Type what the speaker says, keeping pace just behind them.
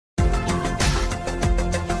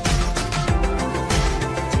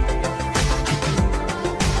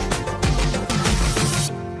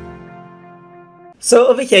So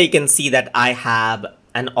over here, you can see that I have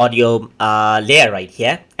an audio layer right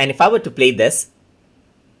here. And if I were to play this,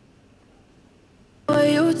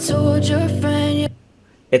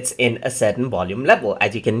 it's in a certain volume level,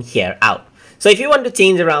 as you can hear out. So if you want to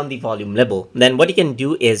change around the volume level, then what you can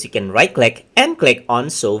do is you can right click and click on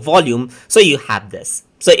show volume. So you have this.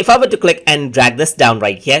 So if I were to click and drag this down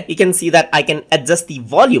right here, you can see that I can adjust the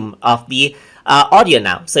volume of the audio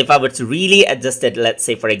now. So if I were to really adjust it, let's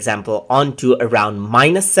say for example, onto around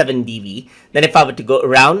 -7 dB, then if I were to go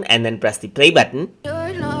around and then press the play button,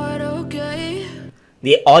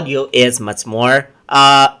 the audio is much more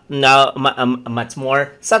much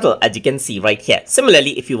more subtle, as you can see right here.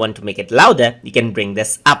 Similarly, if you want to make it louder, you can bring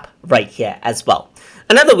this up right here as well.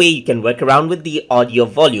 Another way you can work around with the audio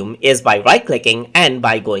volume is by right clicking and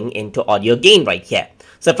by going into audio gain right here.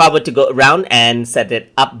 So if I were to go around and set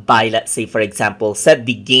it up by, let's say for example, set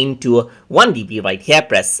the gain to 1 dB right here,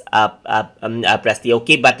 press the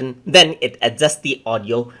OK button, then it adjusts the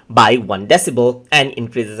audio by 1 decibel and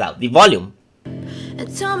increases out the volume.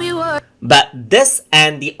 But this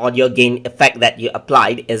and the audio gain effect that you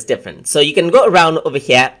applied is different. So you can go around over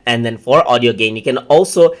here, and then for audio gain, you can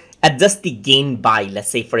also adjust the gain by,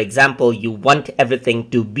 let's say for example, you want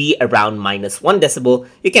everything to be around -1 decibel.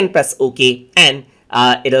 You can press OK and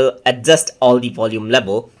it'll adjust all the volume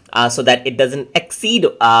level so that it doesn't exceed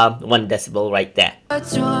 1 decibel right there.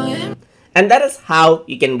 And that is how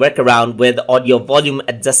you can work around with audio volume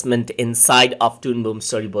adjustment inside of Toon Boom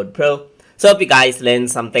Storyboard Pro. So hope you guys learned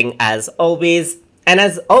something as always. And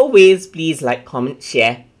as always, please like, comment,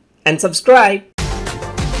 share, and subscribe.